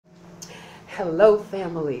Hello,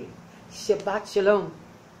 family. Shabbat Shalom.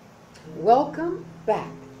 Welcome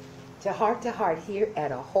back to Heart here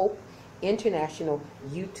at a Hope International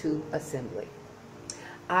YouTube Assembly.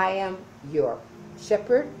 I am your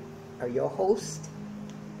shepherd, or your host,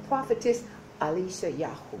 Prophetess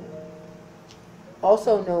AlishaYAHU,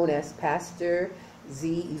 also known as Pastor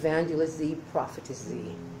Z, Evangelist Z, Prophetess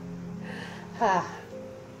Z.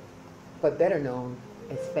 But better known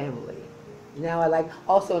as family. Now I like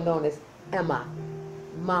also known as Emma,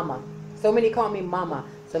 Mama. So many call me Mama,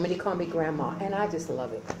 so many call me Grandma, and I just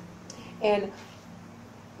love it. And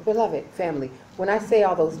beloved family, when I say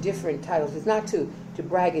all those different titles, it's not to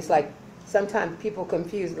brag. It's like sometimes people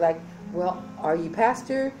confuse, like, well, are you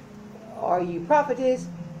pastor? Are you prophetess?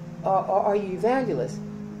 Or are you evangelist?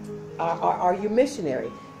 Are you missionary?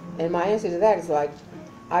 And my answer to that is like,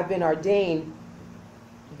 I've been ordained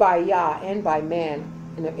by Yah and by man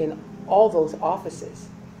in all those offices.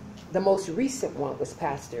 The most recent one was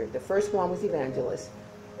pastor. The first one was evangelist.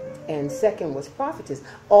 And second was prophetess.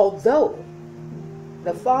 Although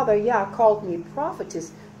the Father Yah called me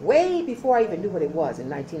prophetess way before I even knew what it was in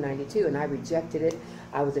 1992, and I rejected it.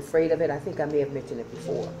 I was afraid of it. I think I may have mentioned it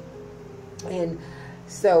before. And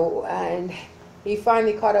so, and he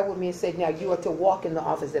finally caught up with me and said, now you are to walk in the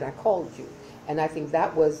office that I called you. And I think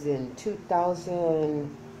that was in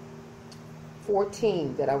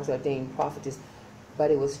 2014 that I was ordained prophetess, but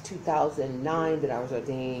it was 2009 that I was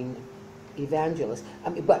ordained evangelist. I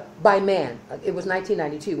mean, but by man. It was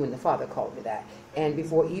 1992 when the Father called me that. And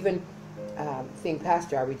before even being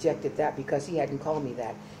pastor, I rejected that because he hadn't called me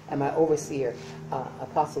that. And my overseer,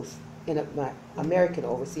 my American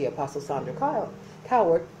overseer, Apostle Sandra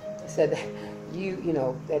Coward, said that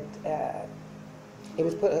that it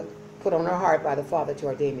was put on her heart by the Father to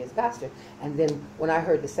ordain me as pastor. And then when I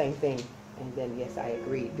heard the same thing, and then yes, I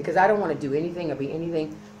agreed, because I don't want to do anything or be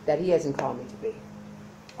anything that he hasn't called me to be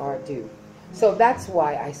or do. So that's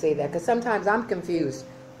why I say that, because sometimes I'm confused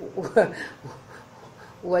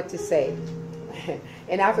what to say.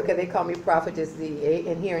 In Africa, they call me Prophetess Z,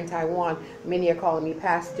 and here in Taiwan, many are calling me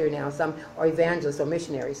pastor now, some are evangelist or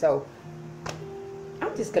missionary. So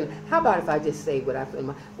I'm just gonna. How about if I just say what I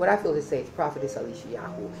feel to say? It's Prophetess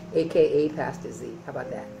AlishaYAHU, aka Pastor Z. How about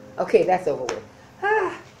that? Okay, that's over with.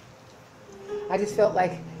 I just felt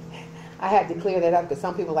like I had to clear that up, because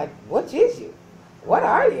some people are like, what is you? What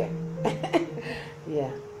are you? Yeah.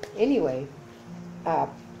 Anyway,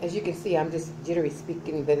 as you can see, I'm just jittery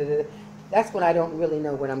speaking. That's when I don't really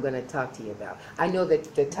know what I'm going to talk to you about. I know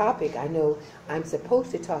that the topic, I know I'm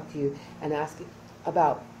supposed to talk to you and ask you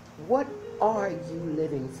about, what are you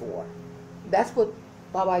living for? That's what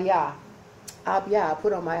Baba Yah, Yah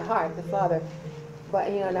put on my heart, the Father. But,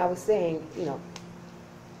 and I was saying,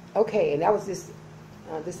 okay, and that was this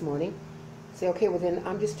morning. Say, okay, well then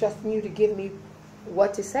I'm just trusting you to give me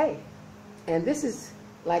what to say. And this is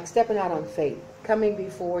like stepping out on faith, coming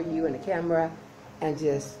before you in the camera, and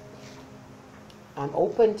just, I'm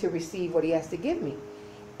open to receive what he has to give me.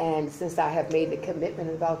 And since I have made the commitment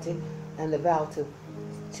about it and the vow to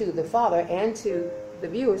the Father and to the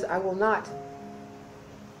viewers, I will not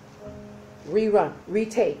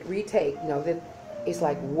retake. That it's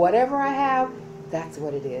like whatever I have, that's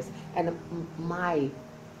what it is. And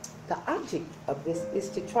the object of this is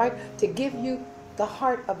to try to give you the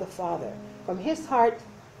heart of the Father, from his heart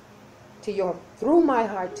to your, through my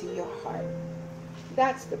heart to your heart.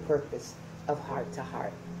 That's the purpose of Heart to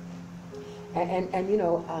Heart. And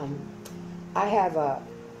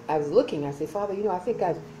I was looking, I said, Father, I think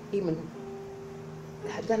I've even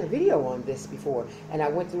done a video on this before. And I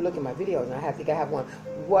went through looking at my videos, and I think I have one.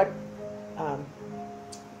 What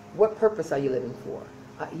purpose are you living for?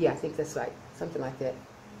 Yeah, I think that's right. Something like that.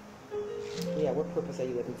 Yeah, what purpose are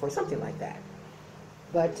you living for? Something like that.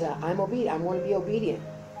 But I'm obedient. I want to be obedient.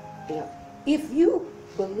 If you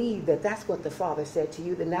believe that that's what the Father said to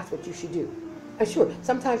you, then that's what you should do. And sure,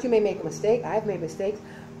 sometimes you may make a mistake. I've made mistakes.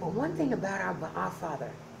 But one thing about our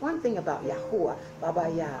Father, one thing about Yahuwah, Baba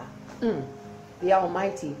Yah, the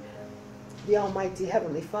Almighty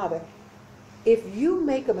Heavenly Father, if you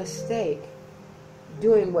make a mistake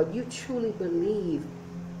doing what you truly believe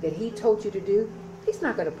that he told you to do, he's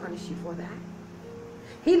not going to punish you for that.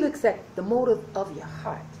 He looks at the motive of your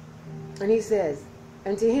heart, and he says,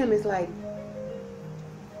 and to him it's like,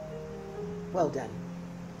 well done.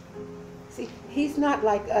 See, he's not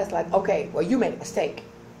like us, like, okay, well, you made a mistake.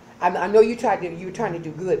 I know you were trying to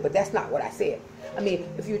do good, but that's not what I said. I mean,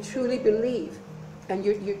 if you truly believe and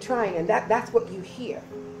you're trying, and that's what you hear.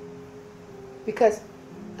 Because,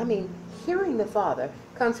 I mean, hearing the Father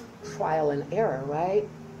comes trial and error, right?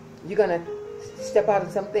 You're going to step out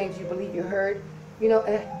of some things you believe you heard,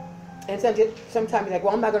 And sometimes you're like,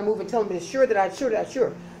 well, I'm not going to move until I'm sure that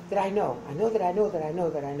I know. I know that I know that I know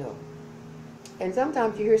that I know. And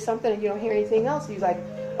sometimes you hear something and you don't hear anything else. You're like,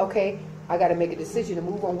 okay, I got to make a decision to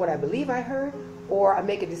move on what I believe I heard, or I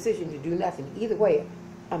make a decision to do nothing. Either way,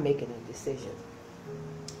 I'm making a decision.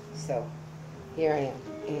 So here I am.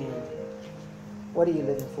 And what are you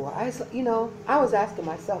living for? I was asking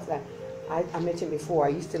myself that. I mentioned before,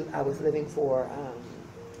 I was living for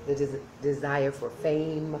the desire for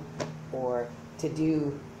fame, or to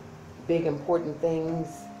do big important things.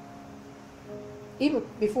 Even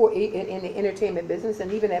before in the entertainment business,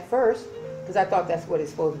 and even at first, because I thought that's what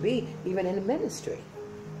it's supposed to be, even in the ministry.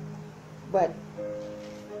 But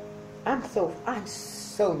I'm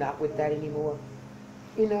so not with that anymore.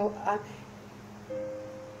 You know,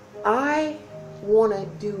 I want to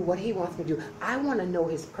do what he wants me to do. I want to know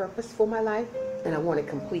his purpose for my life, and I want to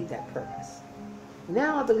complete that purpose.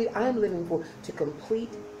 Now I believe I'm living to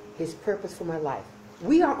complete his purpose for my life.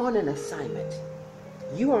 We are on an assignment.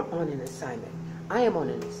 You are on an assignment. I am on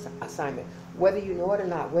an assignment, whether you know it or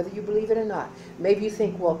not, whether you believe it or not. Maybe you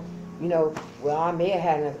think, well, I may have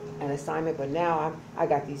had an assignment, but now I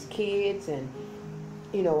got these kids, and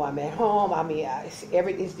I'm at home. I mean,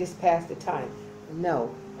 it's just past the time.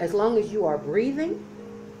 No, as long as you are breathing,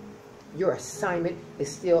 your assignment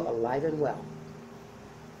is still alive and well.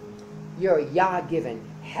 Your Yah-given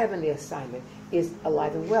heavenly assignment is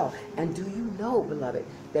alive and well. And do you know, beloved,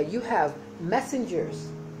 that you have messengers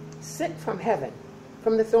sent from heaven,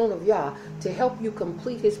 from the throne of Yah, to help you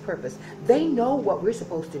complete his purpose? They know what we're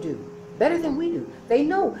supposed to do better than we do. They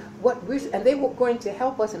know and they were going to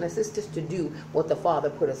help us and assist us to do what the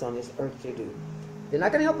Father put us on this earth to do. They're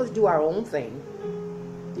not going to help us do our own thing,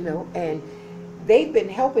 and they've been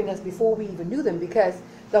helping us before we even knew them, because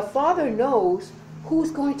the Father knows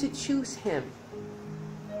who's going to choose him.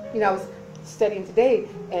 I was studying today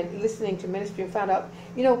and listening to ministry and found out,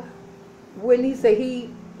 when he said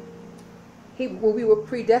when we were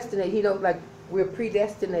predestinated, like we're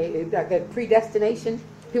predestinated, like that predestination.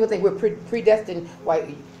 People think we're predestined.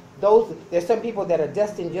 Why? There's some people that are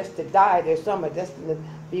destined just to die. There's some are destined to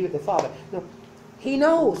be with the Father. No, he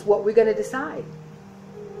knows what we're going to decide.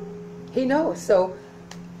 He knows. So,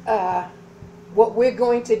 what we're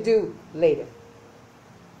going to do later,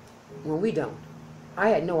 when we don't. I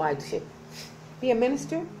had no idea. Be a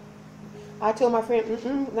minister? I told my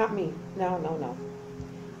friend, not me. No.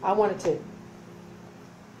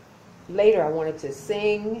 Later I wanted to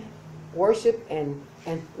sing, worship, and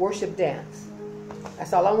worship dance.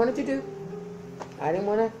 That's all I wanted to do. I didn't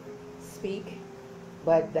want to speak,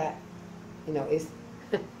 but that, it's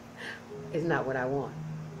not what I want.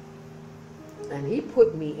 And he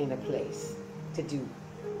put me in a place to do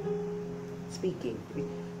speaking.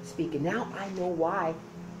 Now I know why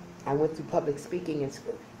I went through public speaking in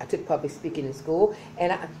school. I took public speaking in school,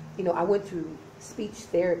 and I went through speech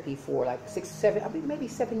therapy for like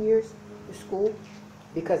 7 years of school,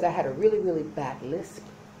 because I had a really, really bad lisp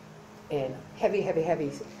and heavy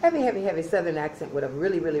Southern accent with a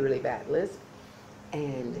really, really, really bad lisp,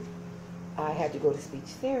 and I had to go to speech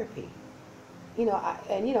therapy.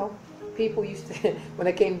 People used to, when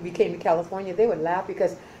I came to California, they would laugh,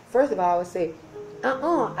 because first of all, I would say,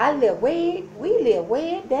 we live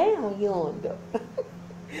way down yonder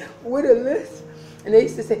with a lisp. And they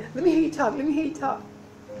used to say, let me hear you talk.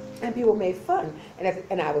 And people made fun.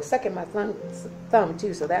 And I was sucking my thumb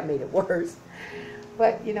too, so that made it worse.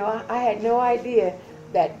 But, I had no idea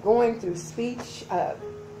that going through speech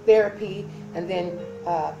therapy and then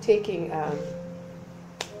taking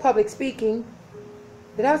public speaking,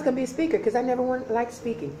 that I was going to be a speaker, because I never liked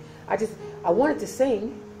speaking. I wanted to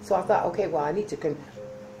sing. So I thought, okay, well, I need to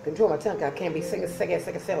control my tongue. I can't be singing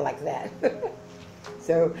like that.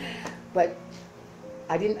 So, but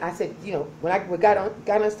I didn't. I said, when I got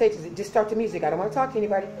on stage, I said, just start the music. I don't want to talk to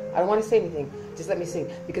anybody. I don't want to say anything. Just let me sing.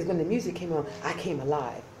 Because when the music came on, I came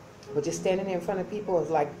alive. But just standing there in front of people, I was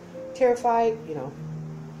like terrified.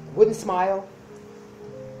 Wouldn't smile.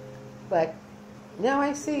 But now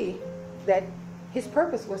I see that his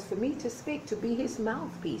purpose was for me to speak, to be his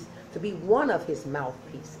mouthpiece, to be one of his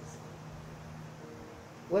mouthpieces.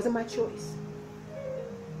 It wasn't my choice.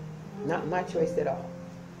 Not my choice at all.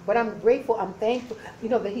 But I'm grateful, I'm thankful,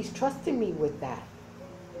 that he's trusting me with that.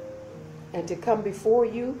 And to come before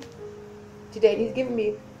you today, and he's given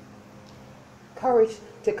me courage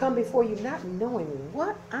to come before you not knowing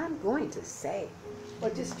what I'm going to say,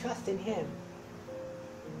 but just trusting him.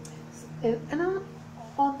 And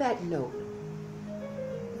on that note,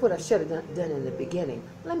 what I should have done in the beginning,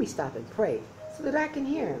 let me stop and pray so that I can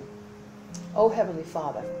hear him. Oh, Heavenly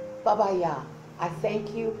Father, Baba Yah, I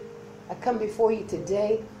thank you. I come before you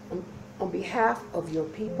today on behalf of your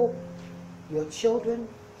people, your children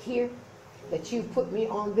here, that you've put me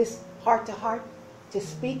on this heart to heart to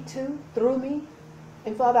speak to through me.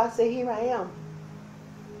 And Father, I say, here I am.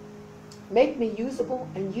 Make me usable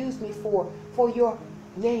and use me for your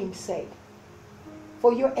name's sake,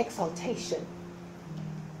 for your exaltation,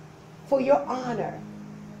 for your honor,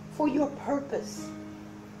 for your purpose.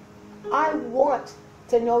 I want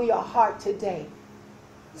to know your heart today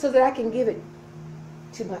so that I can give it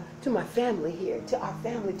to my family here, to our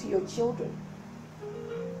family, to your children.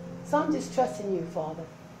 So I'm just trusting you, Father,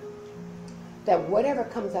 that whatever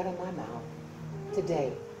comes out of my mouth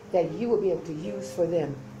today, that you will be able to use for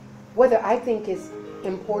them. Whether I think it's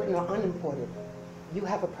important or unimportant, you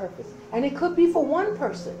have a purpose. And it could be for one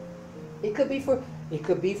person. It could be for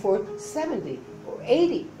 70 or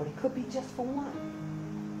 80, or it could be just for one.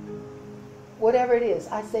 Whatever it is,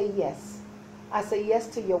 I say yes. I say yes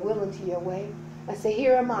to your will and to your way. I say,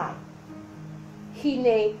 here am I.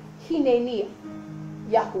 Hine ni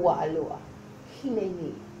Yahuwah Alua. Hine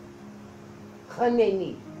ni. Chane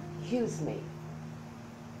ni. Use me.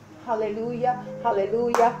 Hallelujah.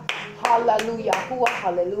 Hallelujah. Hallelujah.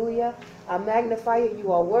 Hallelujah. I magnify you.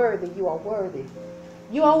 You are worthy. You are worthy.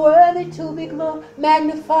 You are worthy to be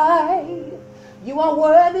magnified. You are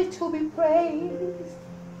worthy to be praised.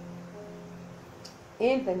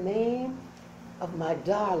 In the name of my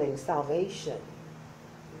darling salvation,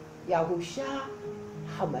 Yahushua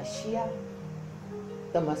HaMashiach,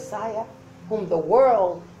 the Messiah, whom the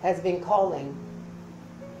world has been calling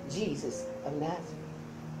Jesus of Nazareth,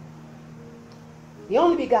 the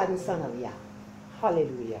only begotten Son of Yah.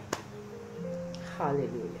 Hallelujah.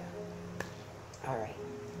 Hallelujah. All right.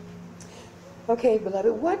 Okay,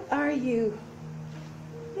 beloved, what are you?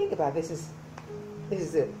 Think about this. This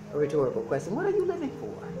is a rhetorical question. What are you living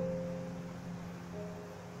for?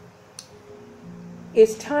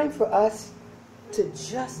 It's time for us to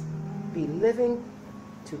just be living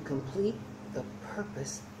to complete the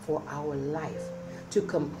purpose for our life, to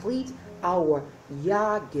complete our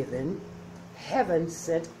Yah-given,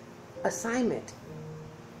 heaven-sent assignment,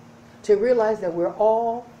 to realize that we're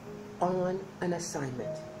all on an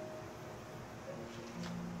assignment.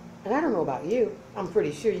 And I don't know about you. I'm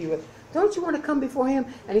pretty sure you would. Don't you want to come before him?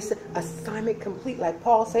 And he said, assignment complete. Like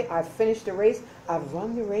Paul said, I've finished the race. I've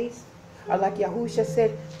run the race. Or like Yahusha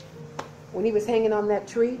said, when he was hanging on that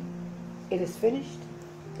tree, it is finished.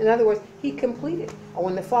 In other words, he completed. Or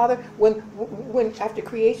when the Father, when after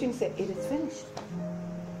creation said, it is finished.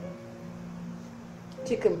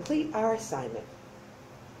 To complete our assignment.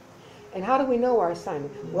 And how do we know our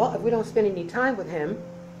assignment? Well, if we don't spend any time with him,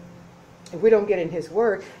 if we don't get in his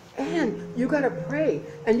word, and you got to pray,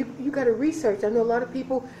 and you got to research. I know a lot of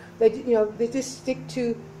people, they just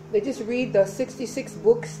they just read the 66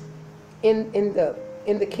 books in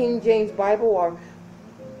the King James Bible or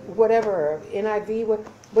whatever, or NIV,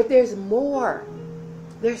 but there's more.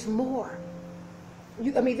 There's more.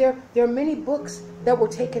 There are many books that were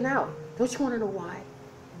taken out. Don't you want to know why?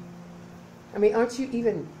 Aren't you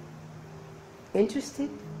even interested?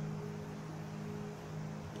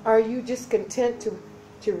 Are you just content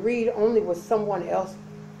to read only what someone else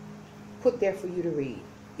put there for you to read,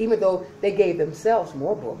 even though they gave themselves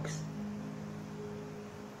more books?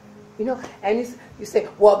 And you say,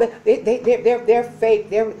 well, they're fake.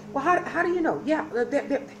 Well, how do you know? Yeah,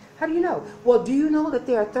 how do you know? Well, do you know that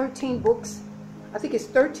there are 13 books? I think it's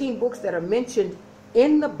 13 books that are mentioned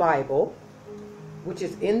in the Bible, which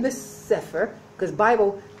is in the Sefer, because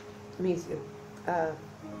Bible means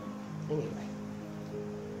anyway.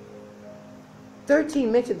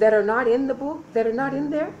 13 mentioned that are not in the book, that are not in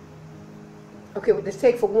there. Okay, well, let's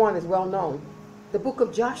take for one is well known. The book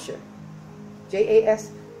of Joshua. Jashatr,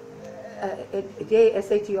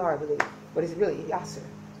 I believe. But it's really Yasser.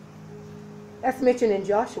 That's mentioned in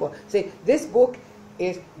Joshua. See, this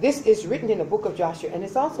is written in the book of Joshua, and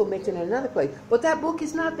it's also mentioned in another place. But that book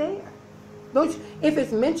is not there. If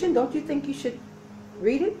it's mentioned, don't you think you should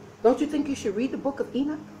read it? Don't you think you should read the book of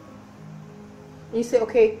Enoch? And you say,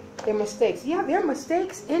 okay, there are mistakes. Yeah, there are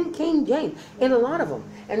mistakes in King James, in a lot of them.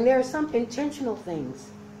 And there are some intentional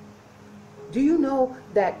things. Do you know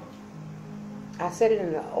that, I said it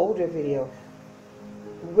in an older video,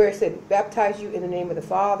 where it said, baptize you in the name of the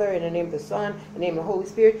Father, in the name of the Son, in the name of the Holy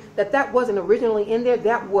Spirit, that wasn't originally in there,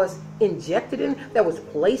 that was injected in, that was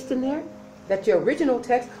placed in there, that your original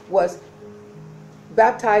text was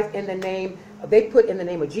baptized in the name, they put in the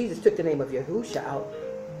name of Jesus, took the name of Yahusha out,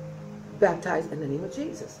 baptized in the name of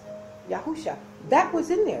Jesus, Yahusha. That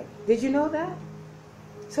was in there. Did you know that?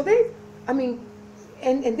 So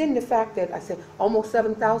and then the fact that I said almost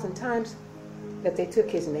 7,000 times that they took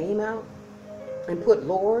his name out. and put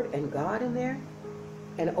Lord and God in there,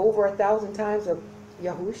 and over 1,000 times of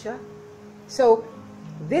Yahusha. So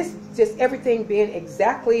this, just everything being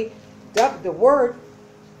exactly the word,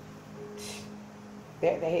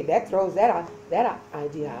 that throws that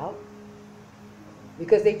idea out.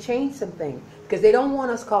 Because they changed some things. Because they don't want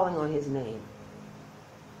us calling on his name.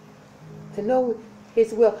 To know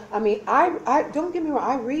his will. I mean, I don't get me wrong,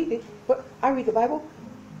 I read it, but I read the Bible,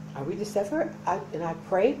 I read the Sefer, and I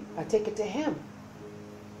pray, I take it to him.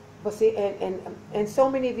 But see, and so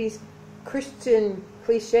many of these Christian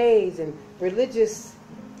cliches and religious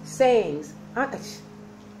sayings, I'm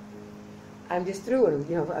just through it.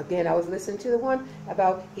 You know, again, I was listening to the one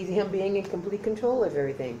about him being in complete control of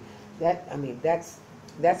everything. That, I mean, that's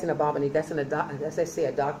an abomination. That's as I say,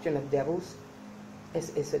 a doctrine of devils.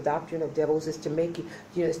 It's a doctrine of devils. Is to make you,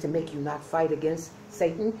 it's to make you not fight against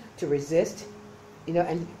Satan, to resist. You know,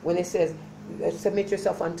 and when it says submit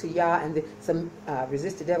yourself unto Yah and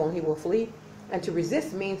resist the devil and he will flee, and to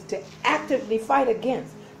resist means to actively fight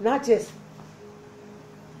against, not just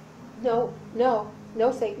no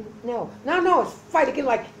Satan, no, it's fight again,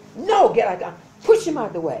 like no, get out, push him out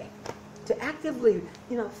of the way. To actively,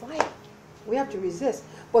 fight. We have to resist.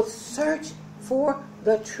 But search for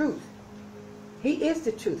the truth. He is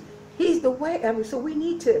the truth. He's the way. I mean, so we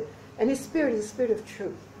need to, and his spirit is the spirit of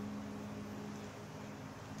truth.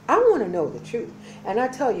 I want to know the truth. And I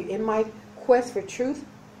tell you, in my quest for truth,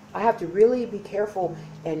 I have to really be careful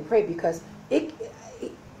and pray, because it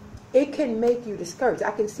can make you discouraged.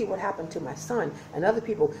 I can see what happened to my son and other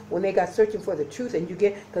people when they got searching for the truth, and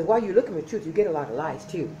because while you're looking for truth, you get a lot of lies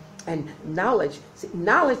too. And knowledge,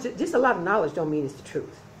 just a lot of knowledge don't mean it's the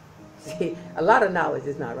truth. See, a lot of knowledge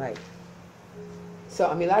is not right. So,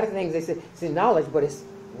 I mean, a lot of things they say it's knowledge, but it's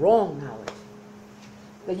wrong knowledge.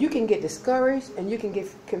 That you can get discouraged and you can get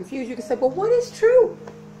confused. You can say, but what is true?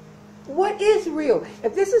 What is real?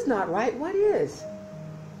 If this is not right, what is?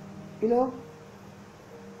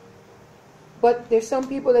 But there's some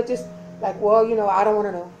people that just like, well, I don't want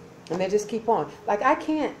to know. And they just keep on. Like, I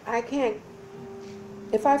can't.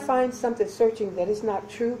 If I find something searching that is not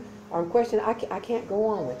true or in question, I can't go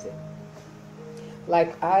on with it.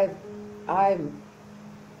 Like,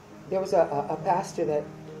 there was a pastor that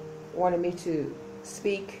wanted me to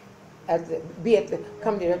speak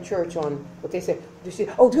come to their church on what they said.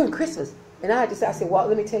 During Christmas. And I said, well,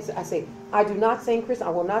 let me tell you, I say, I do not sing Christmas.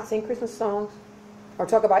 I will not sing Christmas songs or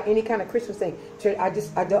talk about any kind of Christmas thing.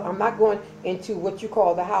 I'm not going into what you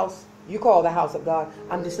call the house of God.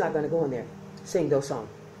 I'm just not going to go in there, sing those songs.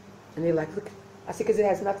 And they're like, look, I said, because it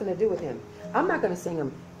has nothing to do with him. I'm not going to sing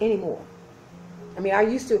them anymore. I mean, I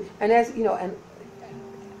used to, and as you know, and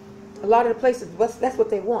a lot of the places, that's what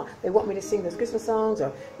they want. They want me to sing those Christmas songs,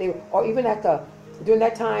 or even during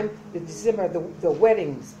that time, the December, the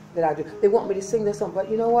weddings that I do, they want me to sing this song. But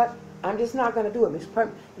you know what? I'm just not going to do it.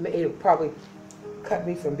 It'll probably cut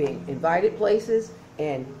me from being invited places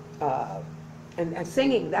and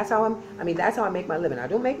singing. That's how I make my living. I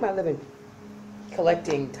don't make my living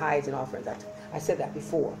collecting tithes and offerings. I said that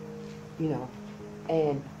before,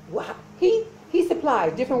 and wow, he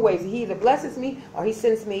supplies different ways. He either blesses me or he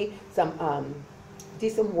sends me some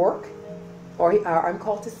decent work, or I'm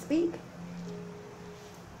called to speak.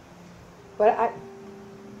 But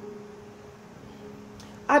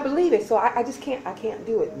I believe it, so I just can't. I can't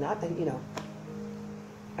do it.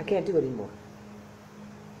 I can't do it anymore.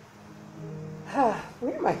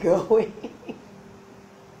 Where am I going?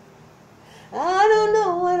 I don't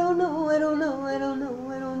know.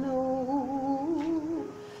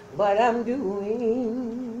 But I'm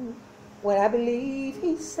doing what I believe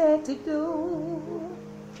he said to do.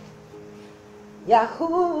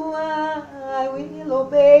 Yahuwah, I will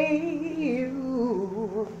obey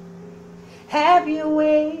you. Have your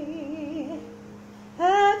way.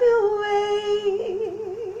 Have your way.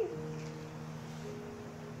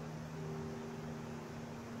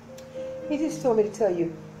 He just told me to tell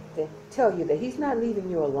you that he's not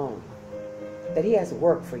leaving you alone. That he has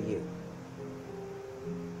work for you.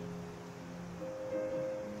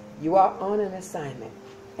 You are on an assignment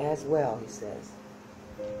as well, he says.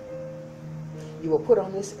 You were put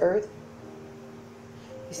on this earth,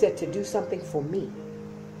 he said, to do something for me.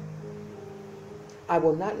 I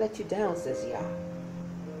will not let you down, says Yah.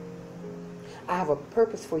 I have a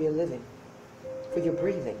purpose for your living, for your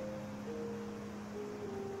breathing.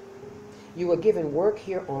 You were given work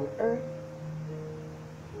here on earth,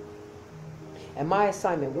 and my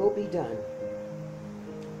assignment will be done,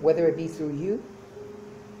 whether it be through you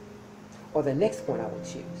or the next one I will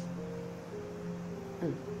choose.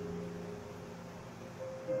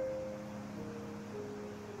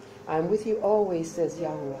 I'm with you always, says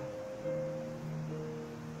Yahuwah.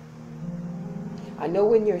 I know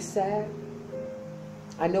when you're sad.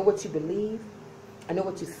 I know what you believe. I know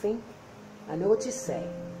what you think. I know what you say.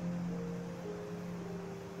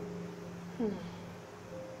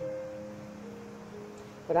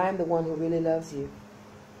 But I am the one who really loves you.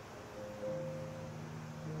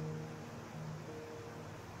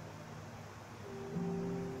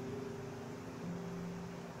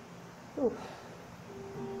 Ooh.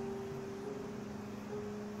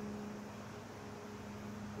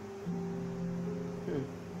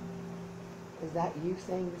 Is that you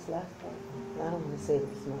saying this last part? I don't want to say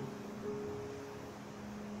this now.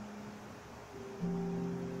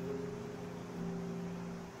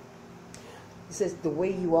 It says, the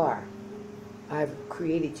way you are, I've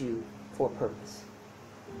created you for a purpose.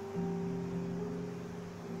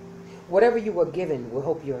 Whatever you were given will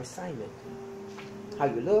help your assignment. How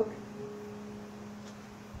you look,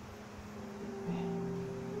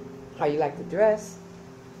 how you like to dress.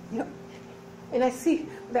 You know, and I see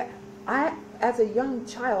that as a young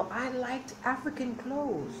child, I liked African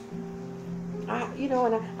clothes. I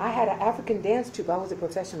had an African dance troupe. I was a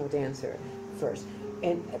professional dancer first.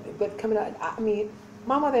 But coming out, I mean,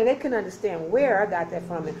 my mother, they couldn't understand where I got that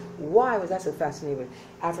from and why was I so fascinated with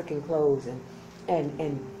African clothes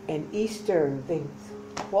and Eastern things.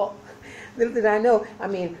 Well, little did I know, I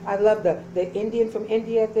mean, I love the Indian from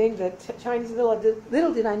India thing, the Chinese, little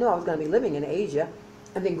did I know I was going to be living in Asia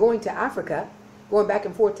and then going to Africa, going back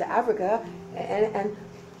and forth to Africa and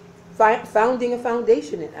founding a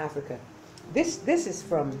foundation in Africa. This is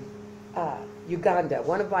from Uganda.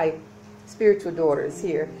 One of my spiritual daughters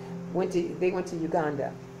here they went to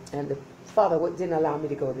Uganda, and the father didn't allow me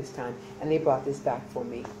to go this time, and they brought this back for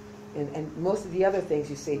me. And most of the other things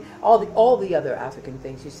you see, all the other African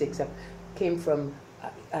things you see, came from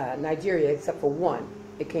Nigeria, except for one.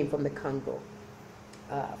 It came from the Congo,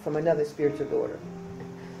 from another spiritual daughter.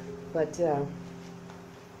 But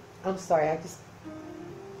I'm sorry.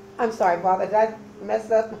 I'm sorry, Father. Did I mess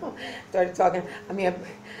up? Started talking. I mean,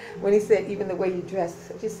 when he said even the way you dress,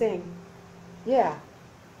 just saying, yeah,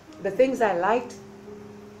 the things I liked,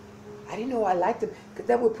 I didn't know I liked them, because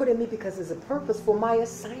that would put in me because there's a purpose for my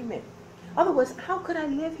assignment. Otherwise, how could I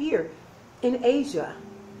live here in Asia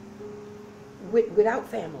without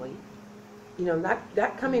family? You know,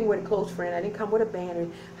 not coming with a close friend. I didn't come with a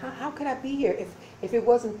band. How could I be here if it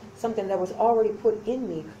wasn't something that was already put in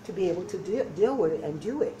me to be able to deal with it and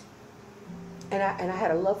do it? And I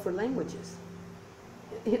had a love for languages.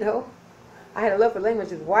 You know, I had a love for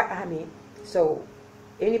languages. Why? I mean, so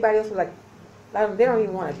anybody else was like, they don't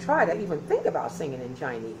even want to try to even think about singing in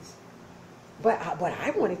Chinese. But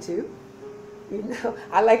I wanted to. You know,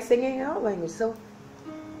 I like singing in all languages. So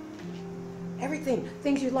everything,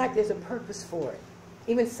 things you like, there's a purpose for it.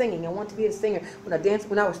 Even singing, I wanted to be a singer. When I danced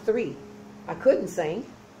when I was 3, I couldn't sing,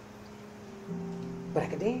 but I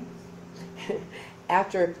could dance.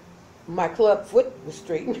 After my club foot was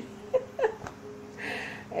straightened,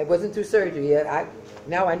 it wasn't through surgery yet.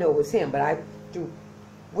 Now I know it was him, but through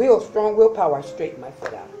strong willpower, I straightened my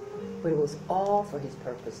foot out. But it was all for his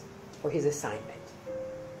purpose, for his assignment.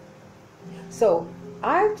 So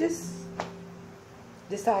I just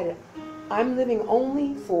decided I'm living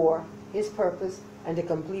only for his purpose and to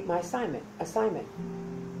complete my assignment.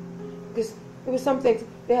 Because there was some things,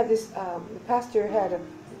 they had this, the pastor had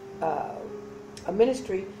a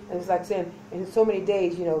ministry, and it was like saying, in so many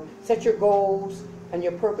days, you know, set your goals and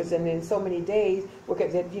your purpose, and in so many days, work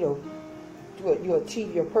at that, you know, you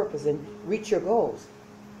achieve your purpose and reach your goals.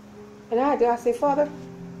 And I say, Father,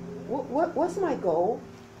 what's my goal?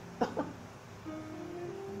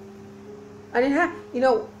 I didn't have, you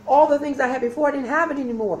know, all the things I had before, I didn't have it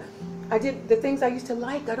anymore. I did the things I used to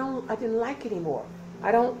like, I didn't like anymore.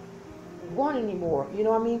 I don't want anymore. You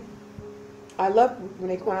know what I mean? I love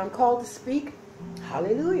when I'm called to speak,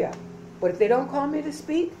 hallelujah. But if they don't call me to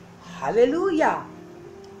speak, hallelujah.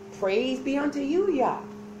 Praise be unto you, Yah.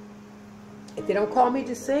 If they don't call me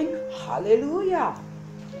to sing, hallelujah.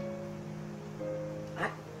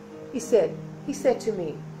 He said to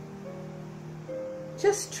me,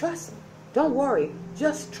 just trust me. Don't worry,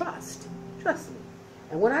 just trust. Trust me.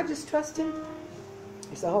 And when I just trust him,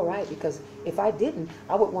 it's all right, because if I didn't,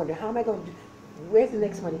 I would wonder, how am I going to do, where's the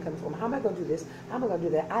next money coming from? How am I going to do this? How am I going to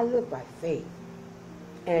do that? I live by faith.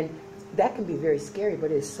 And that can be very scary,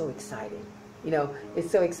 but it's so exciting. You know, it's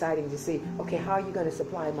so exciting to see, okay, how are you going to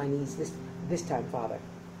supply my needs this time, Father?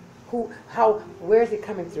 Where is it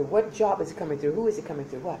coming through? What job is it coming through? Who is it coming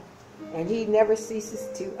through? What? And he never ceases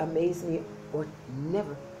to amaze me, or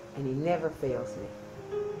never, and he never fails me.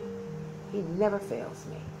 He never fails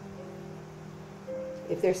me.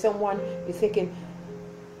 If there's someone you're thinking,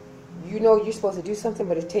 you know you're supposed to do something,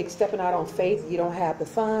 but it takes stepping out on faith. You don't have the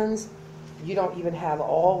funds. You don't even have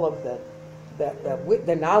all of the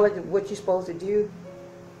knowledge of what you're supposed to do.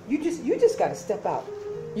 You just got to step out.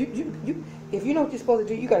 If you know what you're supposed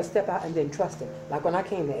to do, you got to step out and then trust Him. Like when I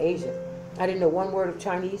came to Asia, I didn't know one word of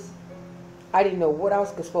Chinese. I didn't know what I was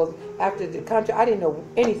supposed to. After the country, I didn't know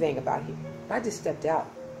anything about Him. I just stepped out,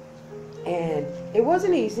 and it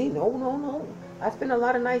wasn't easy. No. I spent a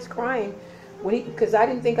lot of nights crying because I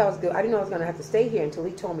didn't think I was good. I didn't know I was going to have to stay here until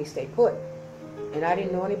He told me stay put, and I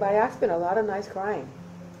didn't know anybody. I spent a lot of nights crying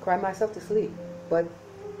myself to sleep, but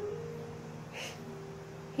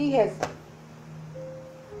He has.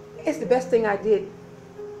 It's the best thing I did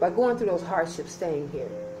by going through those hardships, staying here.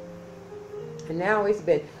 And now it's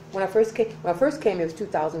been, when I first came it was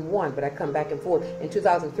 2001, but I come back and forth. In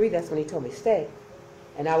 2003, that's when He told me stay.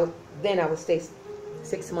 And I would stay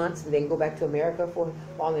 6 months and then go back to America for a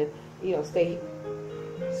while and, stay.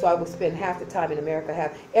 So I would spend half the time in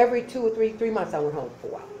America, every 2 or 3 months I went home for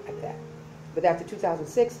a while, like that. But after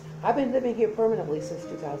 2006, I've been living here permanently since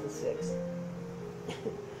 2006.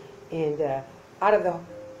 And out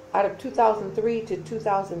of 2003 to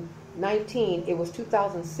 2019, it was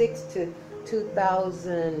 2006 to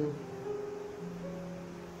 2000.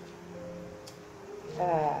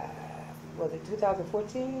 Was it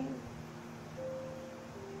 2014?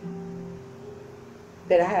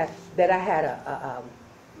 That I had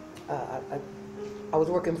I was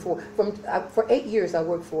working for 8 years. I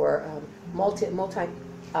worked for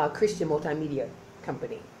Christian multimedia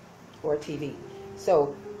company or TV.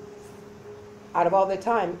 So out of all the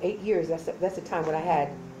time, 8 years, that's the time when I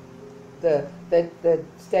had the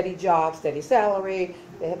steady job, steady salary,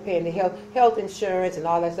 they had paying the health insurance and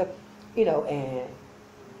all that stuff,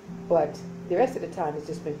 but the rest of the time it's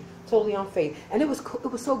just been totally on faith. And it was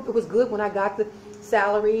good when I got the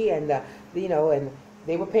salary and and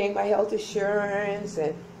they were paying my health insurance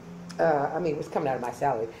and it was coming out of my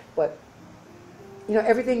salary, but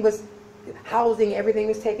everything was housing, everything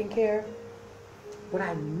was taken care of. But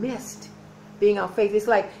I missed being on faith. It's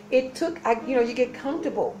like it took, you get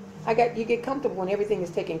comfortable. You get comfortable when everything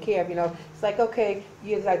is taken care of. It's like, okay,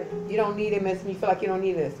 you don't need Him as you feel like you don't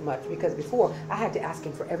need it as much, because before I had to ask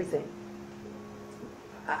Him for everything.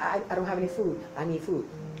 I don't have any food. I need food.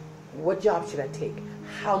 What job should I take?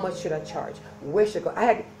 How much should I charge? Where should I go? I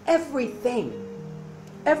had everything,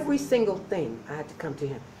 every single thing. I had to come to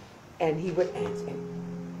Him, and He would answer.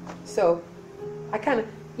 So I kind of,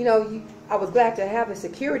 I was glad to have the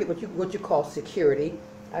security, what you call security.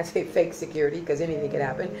 I say fake security because anything could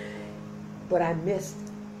happen. But I missed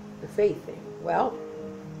the faith thing. Well,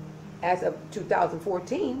 as of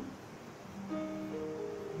 2014,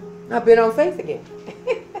 I've been on faith again.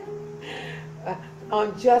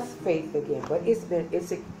 On just faith again. But it's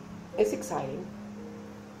exciting.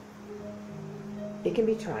 It can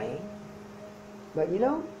be trying. But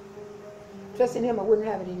trusting Him, I wouldn't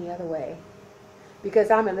have it any other way. Because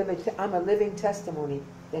I'm a living testimony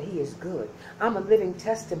that He is good. I'm a living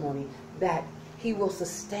testimony that He will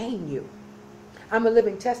sustain you. I'm a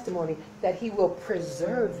living testimony that He will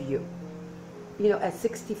preserve you. At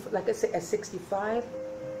 60, like I said, at 65.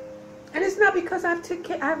 And it's not because I've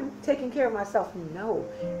taken care of myself. No,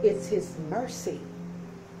 it's His mercy.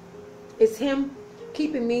 It's Him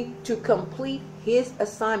keeping me to complete His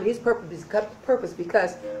assignment, His purpose,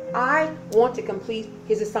 because I want to complete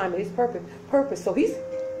His assignment, His purpose. So He's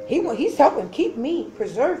helping keep me,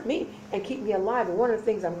 preserve me, and keep me alive. And one of the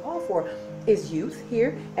things I'm called for is youth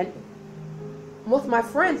here. And most of my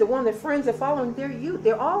friends, the one of the friends that following their youth,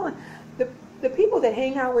 they're all the people that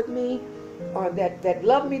hang out with me or that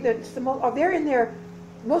love me the most. They're in their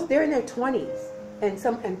 20s and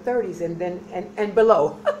some and 30s and then and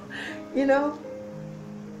below.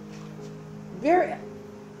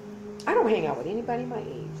 I don't hang out with anybody my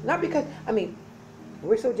age. Not because,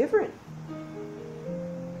 we're so different.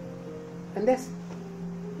 And that's,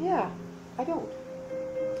 I don't.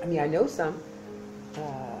 I know some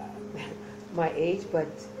my age, but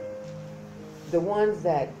the ones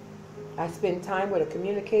that I spend time with or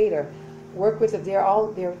communicate or work with, they're all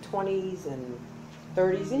their 20s and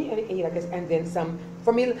 30s, and then some.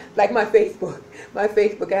 For me, like my Facebook I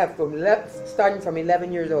have starting from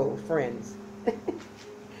 11 years old friends.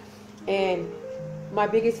 And my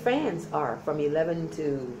biggest fans are from 11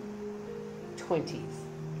 to 20s.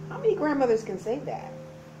 How many grandmothers can say that?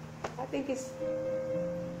 I think it's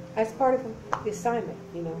as part of the assignment,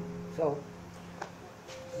 So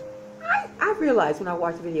I realize when I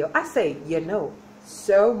watch the video, I say,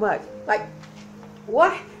 so much. Like,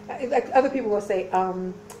 what? Like other people will say,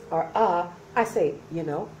 or I say,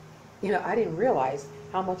 I didn't realize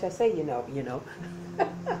how much I say,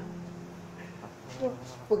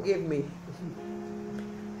 Forgive me.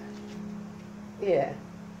 Yeah.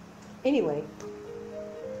 Anyway,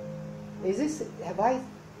 is this, am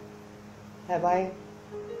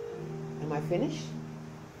I finished?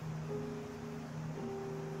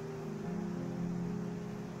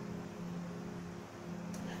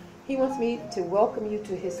 He wants me to welcome you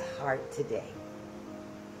to his heart today.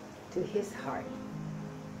 To his heart.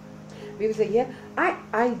 People say, yeah,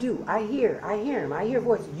 I do. I hear him. I hear a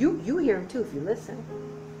voice. You hear him too if you listen.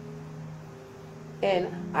 And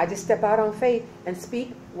I just step out on faith and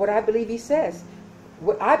speak what I believe he says.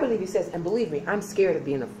 What I believe he says, and believe me, I'm scared of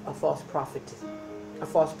being a false prophet. A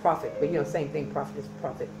false prophet. But you know, same thing, prophet is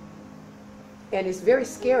prophet. And it's very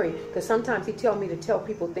scary because sometimes he tells me to tell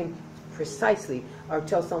people things precisely, or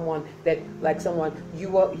tell someone that, like someone, they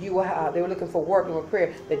were looking for work and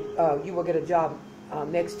prayer, that you will get a job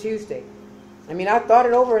next Tuesday. I mean, I thought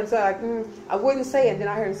it over and said, I wouldn't say it. And then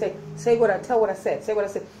I heard him say, tell what I said, say what I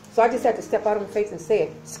said. So I just had to step out on faith and say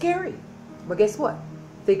it. Scary. But guess what?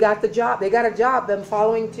 They got the job. They got a job the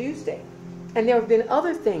following Tuesday. And there have been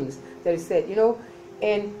other things that I said, you know,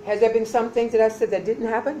 and has there been some things that I said that didn't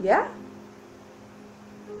happen? Yeah.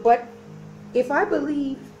 But if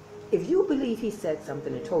you believe he said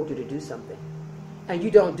something and told you to do something, and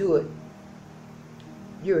you don't do it,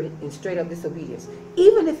 you're in straight up disobedience.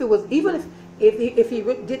 Even if he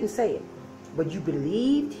didn't say it, but you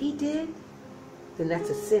believed he did, then that's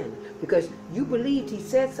a sin, because you believed he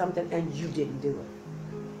said something and you didn't do it.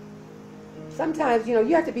 Sometimes, you know,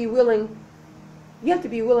 you have to be willing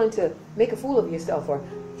to make a fool of yourself, or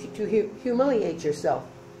to humiliate yourself,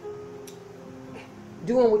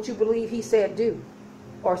 doing what you believe he said do,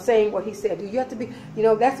 or saying what he said do. You have to be, you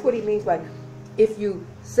know, that's what he means by, if you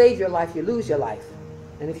save your life, you lose your life.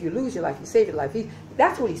 And if you lose your life, you save your life.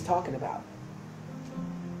 That's what he's talking about.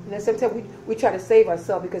 And then sometimes we try to save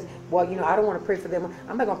ourselves because, well, you know, I don't want to pray for them.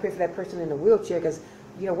 I'm not going to pray for that person in the wheelchair because,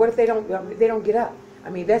 you know, what if they don't get up?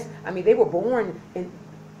 I mean, they were born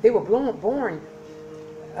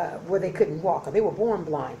where they couldn't walk, or they were born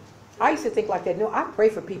blind. I used to think like that. No, I pray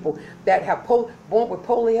for people that have born with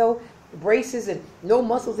polio, braces, and no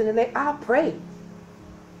muscles in the leg. I'll pray.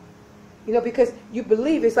 You know, because you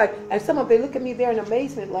believe. It's like, and some of them, they look at me there in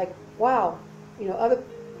amazement, like, wow, you know, other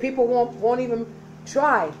people won't even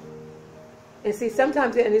try. And see,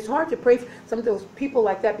 sometimes, and it's hard to pray for some of those people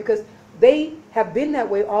like that because they have been that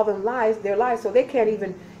way all their lives, so they can't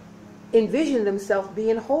even envision themselves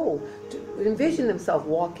being whole, to envision themselves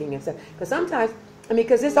walking and stuff. Because sometimes, I mean,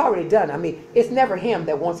 because it's already done. I mean, it's never him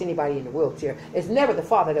that wants anybody in a wheelchair. It's never the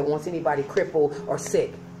Father that wants anybody crippled or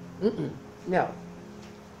sick. No.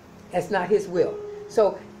 That's not his will.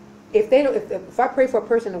 So if I pray for a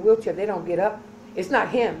person in a wheelchair, they don't get up, it's not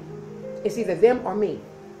him. It's either them or me.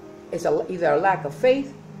 It's either a lack of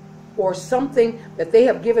faith or something that they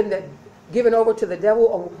have given over to the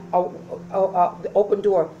devil, or the open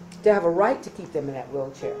door to have a right to keep them in that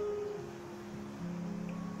wheelchair.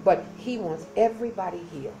 But he wants everybody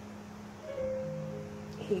healed.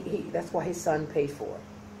 That's why his son paid for it.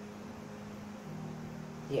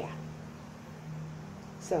 Yeah.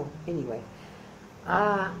 So, anyway,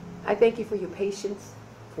 I thank you for your patience,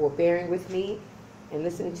 for bearing with me and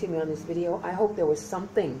listening to me on this video. I hope there was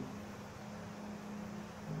something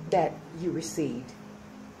that you received.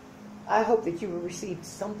 I hope that you received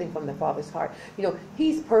something from the Father's heart. You know,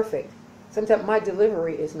 he's perfect. Sometimes my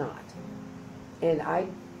delivery is not. And I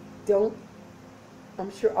don't,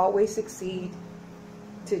 I'm sure, always succeed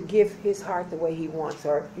to give his heart the way he wants.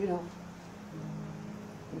 Or, you know,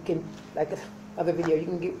 you can, like other video, you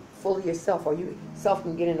can get full of yourself, or yourself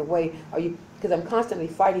can get in the way, or you, because I'm constantly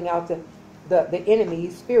fighting out the enemy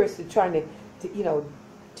spirits that trying to you know,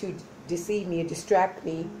 to deceive me or distract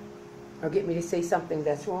me or get me to say something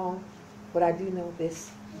that's wrong. But I do know this.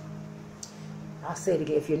 I'll say it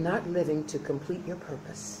again. If you're not living to complete your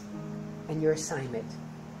purpose and your assignment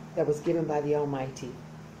that was given by the Almighty,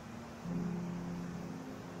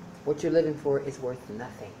 what you're living for is worth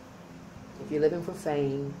nothing. If you're living for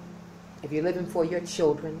fame, if you're living for your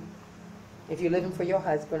children, if you're living for your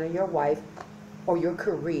husband or your wife or your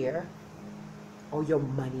career or your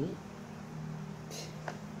money,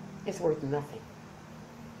 it's worth nothing.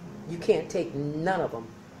 You can't take none of them,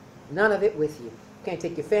 none of it with you. You can't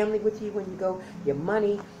take your family with you when you go, your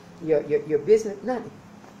money, your business, nothing.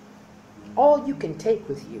 All you can take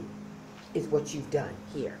with you is what you've done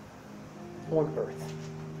here on earth.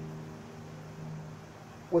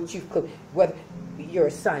 What you've, whether your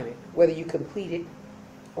assignment, whether you completed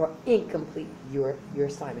or incomplete your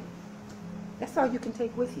assignment. That's all you can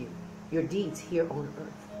take with you, your deeds here on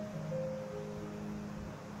earth.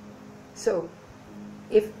 So,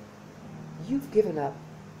 if you've given up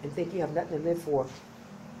and think you have nothing to live for,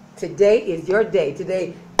 today is your day.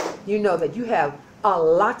 Today, you know that you have a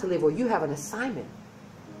lot to live for. You have an assignment.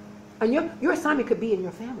 And your assignment could be in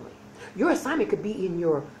your family. Your assignment could be in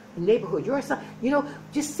your neighborhood. Your assignment,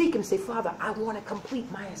 just seek Him and say, Father, I want to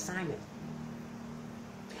complete my assignment.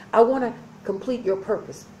 I want to complete your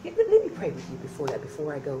purpose. Let me pray with you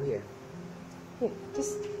before I go here. Here,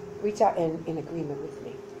 just reach out in agreement with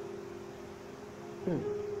me.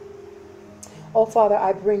 Oh, Father,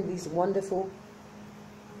 I bring these wonderful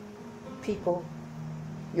people,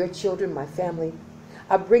 your children, my family.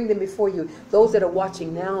 I bring them before you. Those that are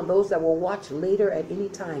watching now and those that will watch later at any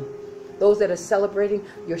time. Those that are celebrating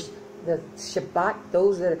the Shabbat.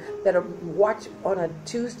 Those that are watch on a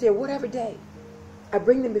Tuesday or whatever day. I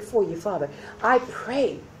bring them before you, Father. I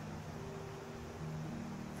pray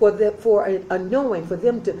for a knowing, for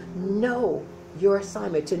them to know your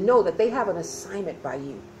assignment, to know that they have an assignment by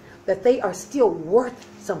you, that they are still worth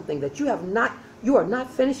something, that you are not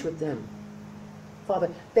finished with them, Father,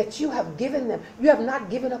 that you have given them. You have not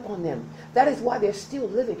given up on them. That is why they're still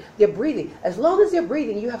living. They're breathing. As long as they're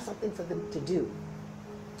breathing, you have something for them to do.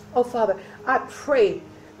 Oh, Father, I pray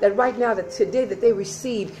that right now, that today that they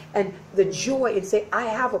receive and the joy and say, I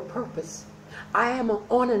have a purpose. I am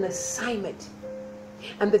on an assignment.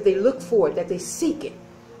 And that they look for it, that they seek it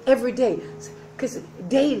every day. Because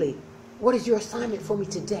daily, what is your assignment for me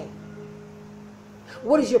today?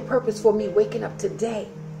 What is your purpose for me waking up today?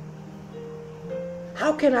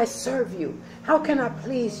 How can I serve you? How can I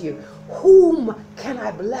please you? Whom can I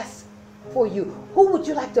bless for you? Who would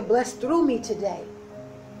you like to bless through me today?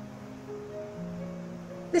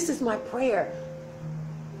 This is my prayer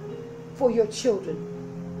for your children.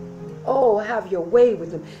 Oh, have your way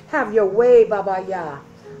with them. Have your way, Baba Yah.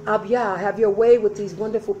 Abya, have your way with these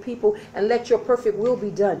wonderful people and let your perfect will be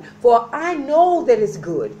done. For I know that it's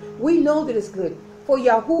good. We know that it's good. For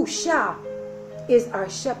Yahusha is our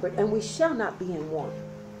shepherd and we shall not be in want.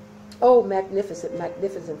 Oh, magnificent,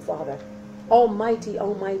 magnificent Father. Almighty,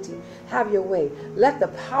 almighty, have your way. Let the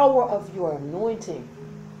power of your anointing,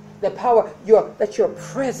 the power, let your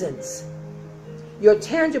presence, your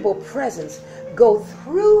tangible presence go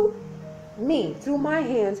through me, through my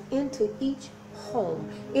hands, into each home,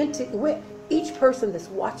 into where each person that's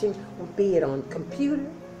watching, be it on computer,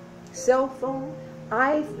 cell phone,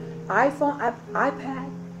 iPhone, iPad.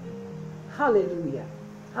 Hallelujah.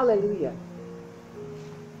 Hallelujah.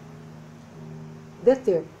 Let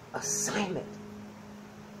their assignment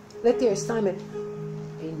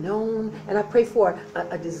be known. And I pray for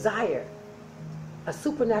a desire, a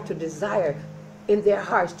supernatural desire in their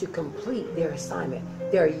hearts to complete their assignment.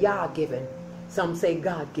 Their Yah given. Some say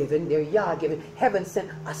God given. Their Yah given. Heaven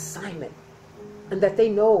sent assignment. And that they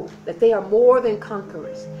know that they are more than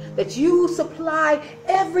conquerors. That you supply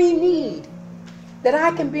every need. That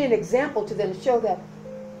I can be an example to them to show that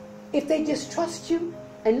if they just trust you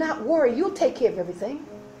and not worry, you'll take care of everything.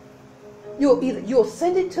 You'll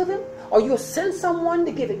send it to them, or you'll send someone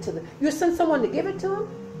to give it to them. You'll send someone to give it to them,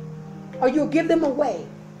 or you'll give them away.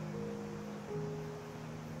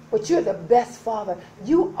 But you're the best Father.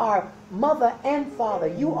 You are mother and father.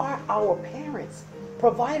 You are our parents,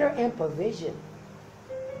 provider and provision.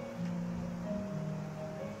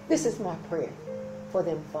 This is my prayer for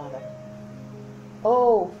them, Father.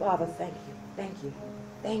 Oh, Father, thank you. Thank you.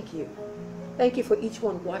 Thank you. Thank you for each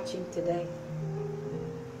one watching today.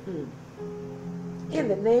 In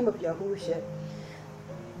the name of Yahushua.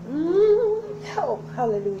 Oh,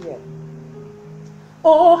 hallelujah.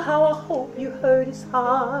 Oh, how I hope you heard his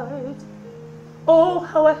heart. Oh,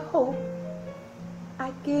 how I hope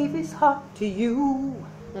I gave his heart to you.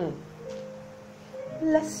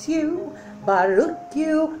 Bless you, Baruch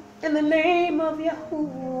you, in the name of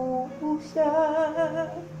Yahushua.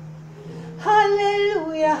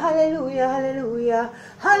 Hallelujah, hallelujah, hallelujah,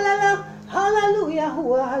 hallelujah, hallelujah,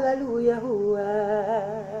 hallelujah.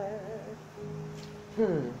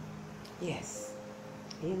 Yes,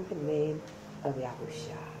 in the name of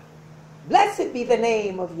Yahushua. Blessed be the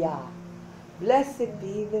name of Yah. Blessed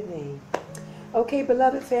be the name. Okay,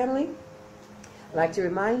 beloved family, I'd like to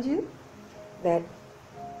remind you that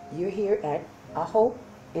you're here at A Hope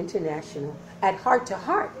International, at Heart to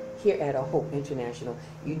Heart, here at A Hope International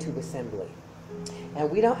YouTube Assembly. And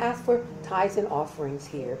we don't ask for tithes and offerings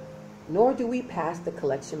here, nor do we pass the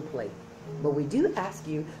collection plate. But we do ask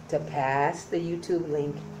you to pass the YouTube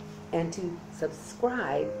link and to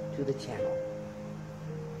subscribe to the channel.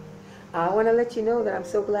 I want to let you know that I'm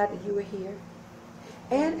so glad that you are here.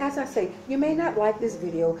 And as I say, you may not like this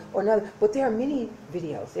video or another, but there are many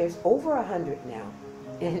videos. There's over 100 now.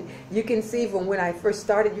 And you can see from when I first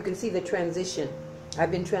started, you can see the transition.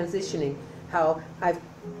 I've been transitioning how I've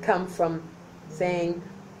come from saying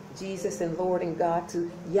Jesus and Lord and God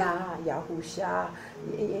to Yah, Yahusha,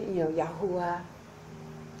 Yahuwah.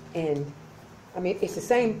 And I mean, it's the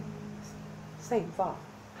same thought.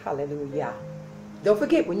 Hallelujah. Don't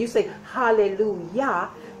forget, when you say hallelujah,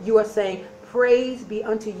 you are saying praise be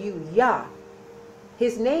unto you, Yah.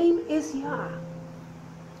 His name is Yah.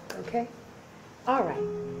 Okay? All right.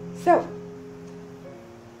 So,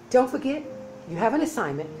 don't forget, you have an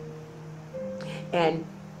assignment. And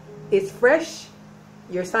it's fresh.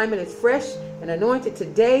 Your assignment is fresh and anointed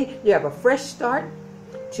today. You have a fresh start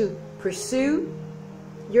to pursue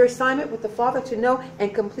your assignment with the Father, to know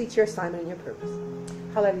and complete your assignment and your purpose.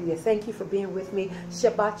 Hallelujah. Thank you for being with me.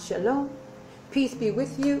 Shabbat Shalom. Peace be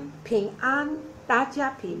with you. Ping An.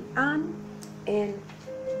 Taja Ping An. And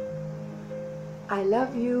I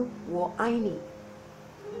love you. Wo Aini.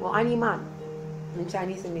 Wo Aini Man. In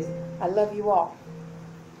Chinese it means I love you all.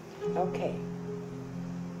 Okay.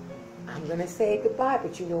 I'm going to say goodbye,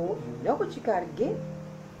 but you know what you got to get?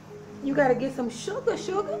 You got to get some sugar.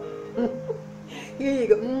 Here you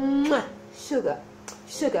go. Mwah. Sugar.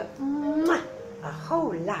 Mwah. A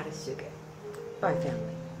whole lot of sugar. Bye,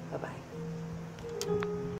 family. Bye-bye.